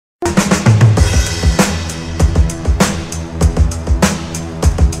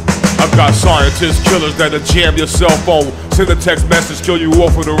Got scientists, killers that'll jam your cell phone. Send a text message, kill you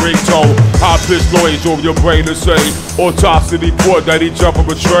off with a ringtone. High-pitched noise over your brain to say autopsy report that he jumped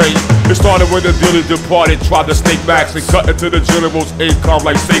from a train. It started when the dealer departed, tried to stake max and cut into the general's income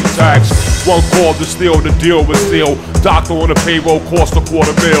like state tax. One call to steal, the deal was sealed. Doctor on the payroll cost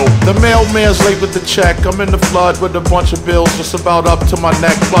 $250,000. The mailman's late with the check. I'm in the flood with a bunch of bills just about up to my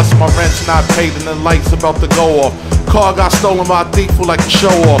neck. Plus my rent's not paid and the light's about to go off. Car got stolen by a thief who like to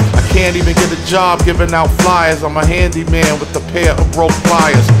show off. I can't even get a job giving out flyers. I'm a handyman with a pair of broke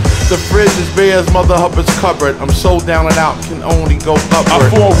pliers. The fridge is bare as Mother Hubbard's cupboard. I'm so down and out, can only go upward.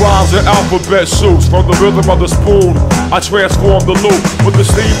 I form rhymes in alphabet suits. From the rhythm of the spoon, I transformed the loop. With the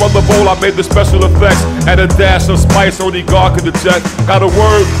steam of the bowl, I made the special effects. Add a dash of spice only God could detect. Got a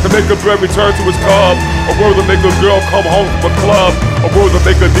word to make a bird return to his cub. A word to make a girl come home from a club. A word to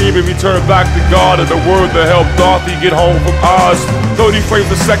make a demon return back to God. And a word to help Dorothy get home from Oz. 30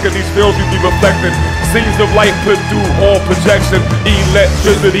 frames a second, these films you be reflecting. Scenes of light put through all projection.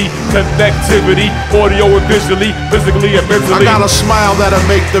 Electricity, connectivity, audio and visually, physically and mentally. I got a smile that'll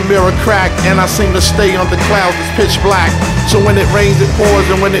make the mirror crack. And I seem to stay under clouds, it's pitch black. So when it rains it pours,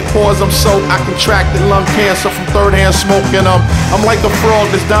 and when it pours I'm soaked. I contracted lung cancer from third-hand smoke. And I'm like a frog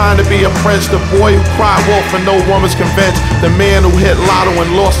that's dying to be a prince. The boy who cried wolf and no woman's convinced. The man who hit lotto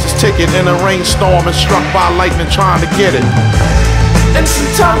and lost his ticket in a rainstorm and struck by lightning trying to get it. And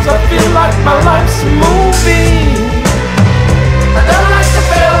sometimes I feel like my life's a movie. I don't like the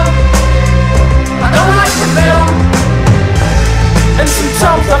film, I don't like the film. And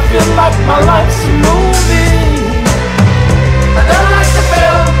sometimes I feel like my life's a movie. I don't like the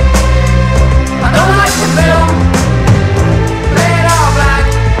film, I don't like the film. Play it all black,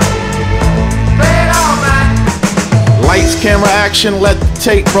 play it all black. Lights, camera, action, let the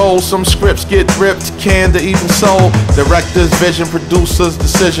tape roll. Some scripts get ripped, canned, or even sold. Director's vision, producer's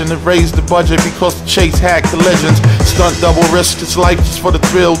decision to raise the budget because the chase had collisions. Stunt double risk its life just for the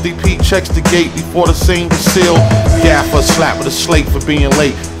thrill. DP checks the gate before the scene was sealed. Gaffer slapped with a slate for being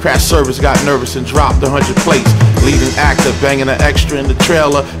late. Crash service got nervous and dropped 100 plates. Leading actor banging an extra in the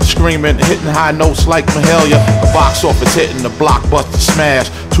trailer, screaming, hitting high notes like Mahalia. The box office hitting the blockbuster smash.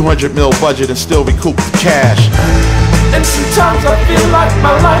 200 mil budget and still recoup the cash. And sometimes I feel like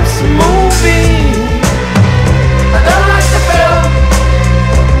my life's a movie. I don't like the film,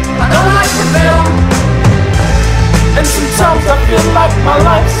 I don't like the film. And sometimes I feel like my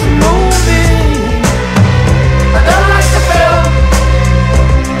life's a movie. I don't like the film.